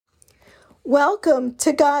Welcome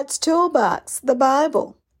to God's Toolbox, the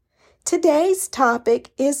Bible. Today's topic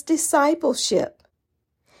is discipleship.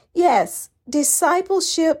 Yes,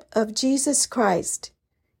 discipleship of Jesus Christ.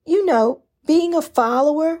 You know, being a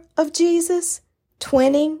follower of Jesus,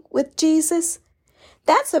 twinning with Jesus.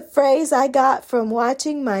 That's a phrase I got from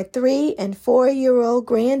watching my 3- and 4-year-old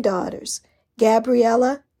granddaughters,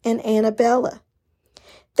 Gabriella and Annabella.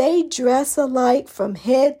 They dress alike from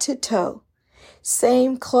head to toe.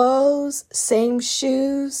 Same clothes, same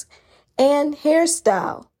shoes, and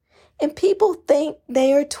hairstyle. And people think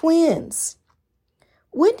they are twins.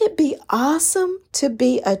 Wouldn't it be awesome to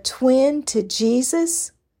be a twin to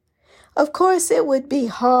Jesus? Of course, it would be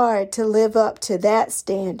hard to live up to that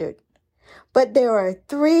standard. But there are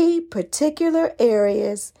 3 particular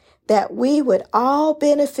areas that we would all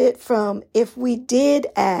benefit from if we did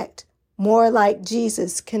act more like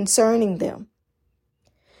Jesus concerning them.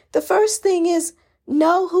 The first thing is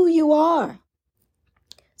know who you are.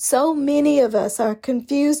 So many of us are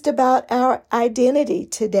confused about our identity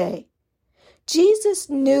today. Jesus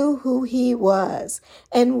knew who he was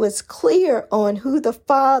and was clear on who the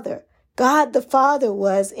Father, God the Father,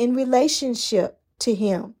 was in relationship to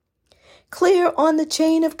him. Clear on the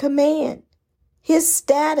chain of command, his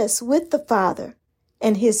status with the Father,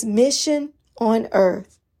 and his mission on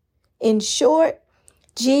earth. In short,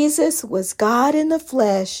 Jesus was God in the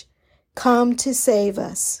flesh, come to save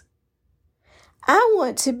us. I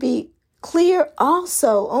want to be clear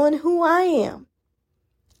also on who I am.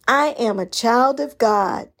 I am a child of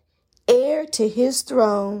God, heir to his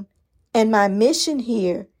throne, and my mission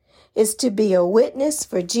here is to be a witness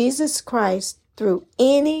for Jesus Christ through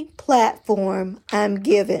any platform I'm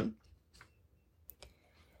given.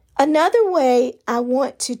 Another way I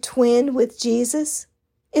want to twin with Jesus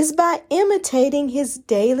is by imitating his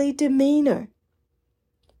daily demeanor.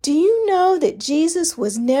 Do you know that Jesus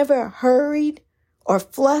was never hurried or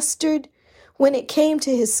flustered when it came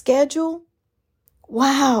to his schedule?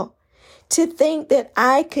 Wow, to think that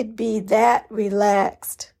I could be that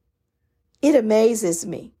relaxed. It amazes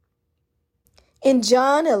me. In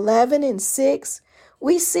John 11:6,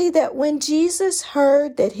 we see that when Jesus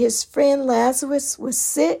heard that his friend Lazarus was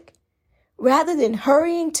sick, rather than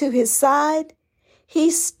hurrying to his side, he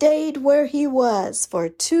stayed where he was for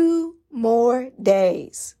 2 more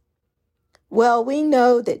days. Well, we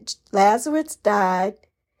know that Lazarus died,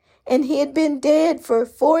 and he had been dead for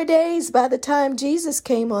 4 days by the time Jesus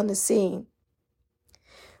came on the scene.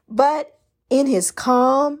 But in his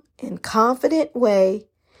calm and confident way,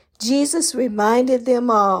 Jesus reminded them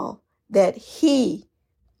all that he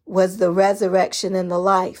was the resurrection and the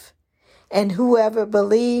life, and whoever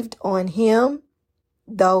believed on him,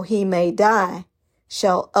 though he may die,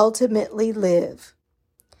 shall ultimately live.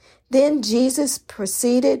 Then Jesus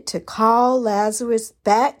proceeded to call Lazarus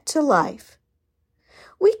back to life.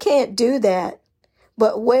 We can't do that,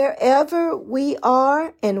 but wherever we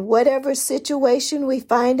are and whatever situation we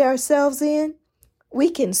find ourselves in, we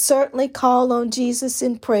can certainly call on Jesus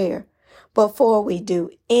in prayer before we do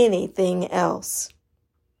anything else.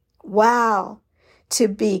 Wow, to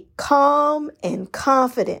be calm and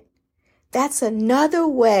confident. That's another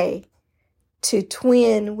way to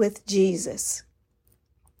twin with Jesus.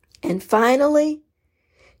 And finally,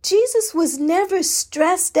 Jesus was never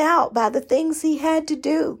stressed out by the things he had to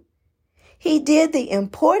do. He did the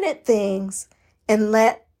important things and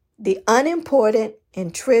let the unimportant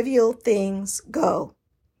and trivial things go.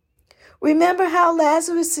 Remember how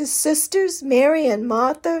Lazarus' sisters, Mary and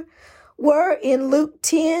Martha, were in Luke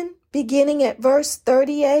 10, beginning at verse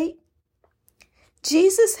 38?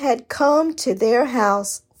 Jesus had come to their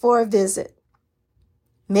house for a visit.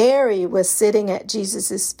 Mary was sitting at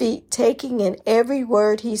Jesus' feet, taking in every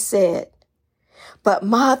word he said. But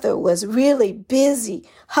Martha was really busy,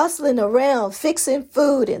 hustling around, fixing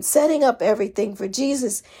food and setting up everything for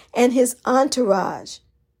Jesus and his entourage.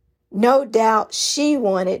 No doubt she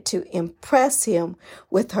wanted to impress him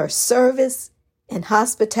with her service and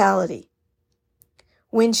hospitality.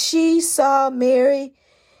 When she saw Mary,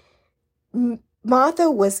 Martha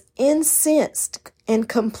was incensed and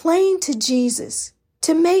complained to Jesus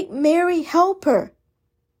to make Mary help her.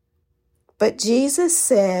 But Jesus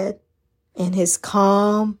said in his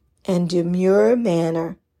calm and demure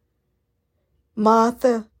manner,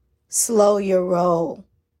 "Martha, slow your roll.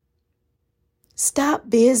 Stop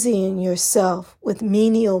busying yourself with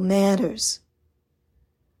menial matters.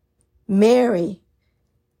 Mary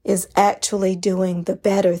is actually doing the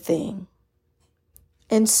better thing.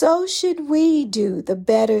 And so should we do the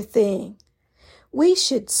better thing. We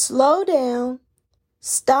should slow down,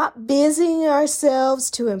 stop busying ourselves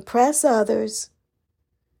to impress others,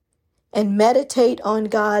 and meditate on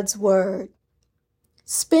God's Word.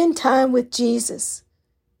 Spend time with Jesus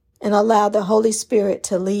and allow the Holy Spirit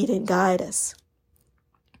to lead and guide us.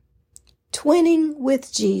 Twinning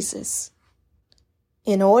with Jesus.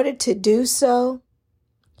 In order to do so,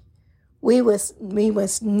 we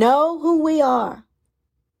must know who we are.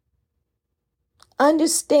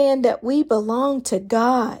 Understand that we belong to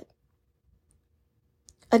God.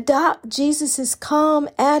 Adopt Jesus' calm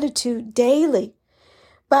attitude daily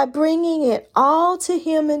by bringing it all to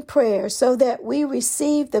Him in prayer so that we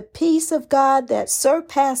receive the peace of God that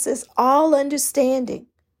surpasses all understanding,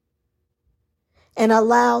 and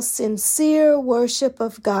allow sincere worship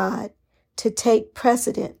of God to take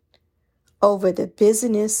precedent over the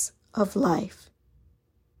busyness of life.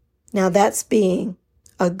 Now that's being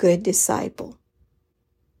a good disciple.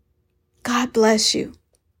 God bless you.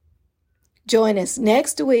 Join us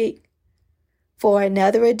next week for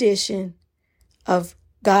another edition of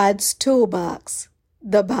God's Toolbox,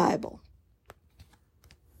 the Bible.